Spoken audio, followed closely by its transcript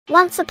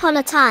Once upon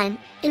a time,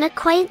 in a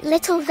quaint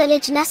little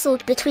village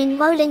nestled between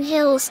rolling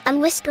hills and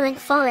whispering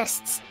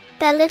forests,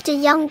 there lived a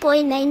young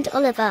boy named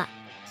Oliver.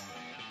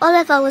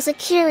 Oliver was a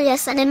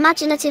curious and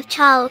imaginative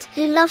child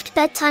who loved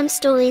bedtime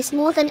stories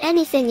more than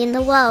anything in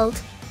the world.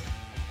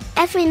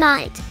 Every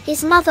night,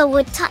 his mother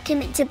would tuck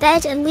him into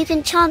bed and weave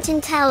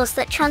enchanting tales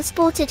that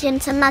transported him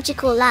to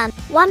magical land.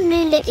 One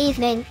moonlit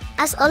evening,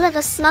 as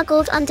Oliver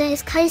snuggled under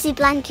his cozy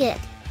blanket,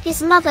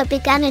 his mother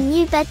began a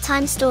new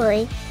bedtime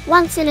story.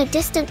 Once in a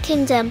distant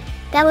kingdom,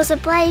 there was a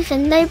brave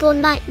and noble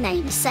knight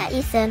named Sir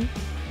Ethan.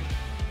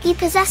 He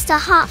possessed a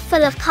heart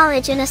full of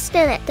courage and a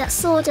spirit that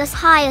soared as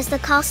high as the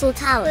castle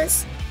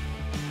towers.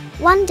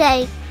 One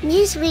day,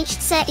 news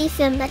reached Sir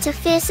Ethan that a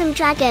fearsome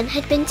dragon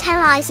had been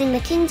terrorizing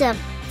the kingdom,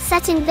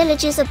 setting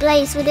villages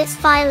ablaze with its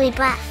fiery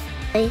breath.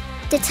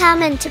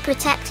 Determined to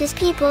protect his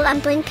people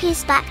and bring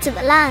peace back to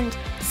the land,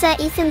 Sir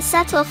Ethan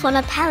set off on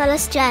a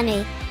perilous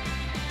journey.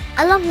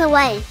 Along the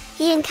way,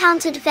 he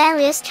encountered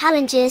various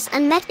challenges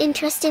and met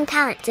interesting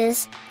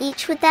characters,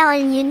 each with their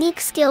own unique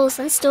skills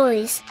and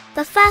stories.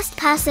 The first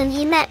person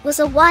he met was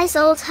a wise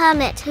old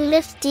hermit who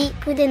lived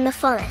deep within the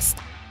forest.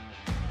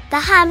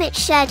 The hermit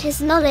shared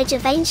his knowledge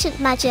of ancient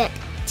magic,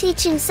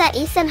 teaching Sir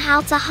Ethan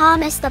how to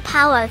harness the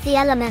power of the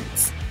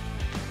elements.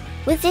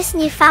 With this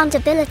newfound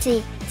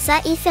ability, Sir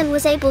Ethan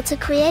was able to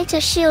create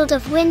a shield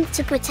of wind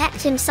to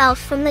protect himself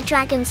from the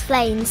dragon's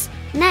flames.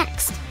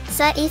 Next,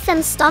 Sir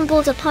Ethan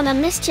stumbled upon a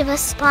mischievous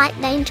sprite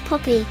named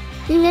Poppy,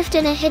 who lived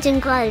in a hidden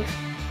grove.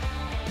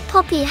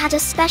 Poppy had a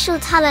special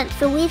talent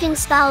for weaving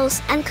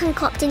spells and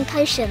concocting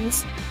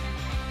potions.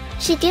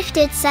 She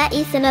gifted Sir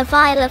Ethan a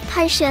vial of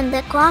potion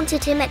that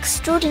granted him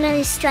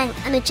extraordinary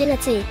strength and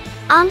agility.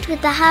 Armed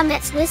with the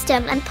hermit's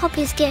wisdom and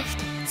Poppy's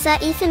gift, Sir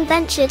Ethan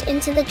ventured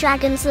into the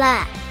dragon's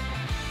lair.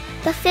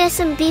 The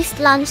fearsome beast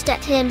lunged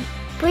at him,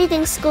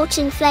 breathing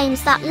scorching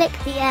flames that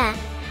licked the air.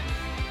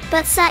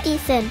 But Sir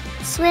Ethan,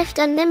 swift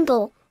and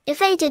nimble,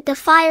 evaded the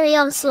fiery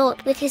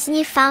onslaught with his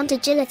newfound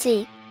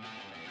agility.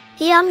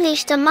 He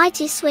unleashed a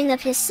mighty swing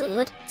of his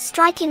sword,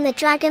 striking the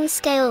dragon's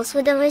scales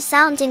with a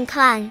resounding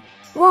clang.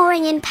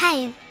 Roaring in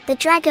pain, the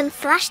dragon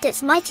thrashed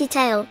its mighty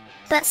tail,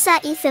 but Sir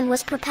Ethan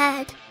was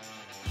prepared.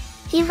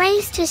 He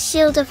raised his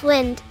shield of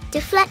wind,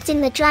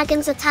 deflecting the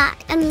dragon's attack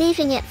and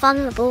leaving it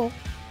vulnerable.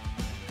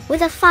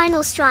 With a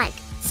final strike,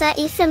 Sir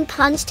Ethan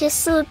plunged his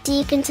sword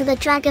deep into the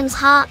dragon's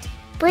heart,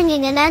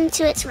 bringing an end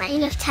to its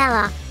reign of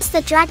terror. As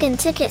the dragon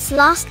took its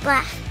last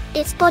breath,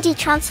 its body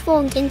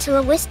transformed into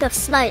a wisp of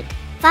smoke,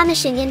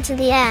 vanishing into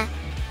the air.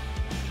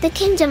 The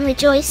kingdom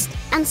rejoiced,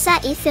 and Sir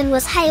Ethan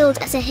was hailed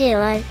as a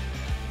hero.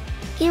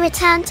 He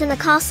returned to the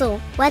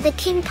castle, where the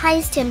king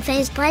praised him for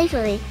his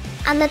bravery,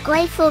 and the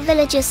grateful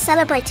villagers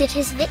celebrated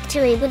his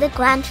victory with a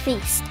grand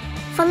feast.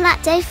 From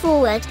that day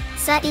forward,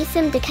 Sir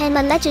Ethan became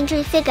a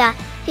legendary figure,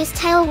 his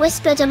tale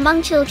whispered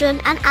among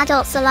children and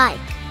adults alike.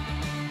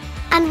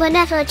 And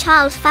whenever a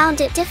child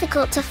found it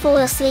difficult to fall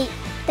asleep,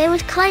 they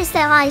would close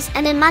their eyes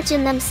and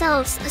imagine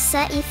themselves as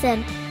Sir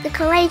Ethan, the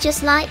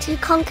courageous knight who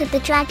conquered the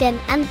dragon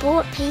and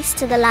brought peace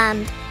to the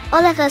land.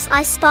 Oliver's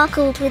eyes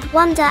sparkled with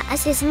wonder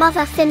as his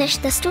mother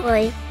finished the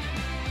story.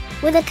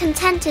 With a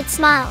contented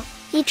smile,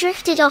 he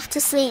drifted off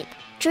to sleep,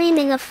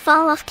 dreaming of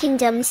far-off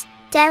kingdoms,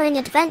 daring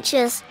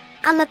adventures,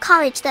 and the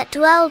courage that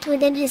dwelled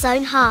within his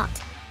own heart.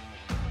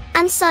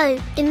 And so,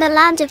 in the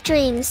land of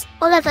dreams,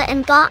 Oliver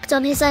embarked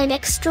on his own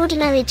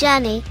extraordinary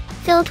journey,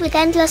 filled with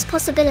endless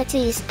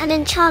possibilities and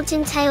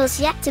enchanting tales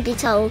yet to be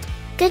told.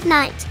 Good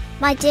night,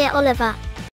 my dear Oliver.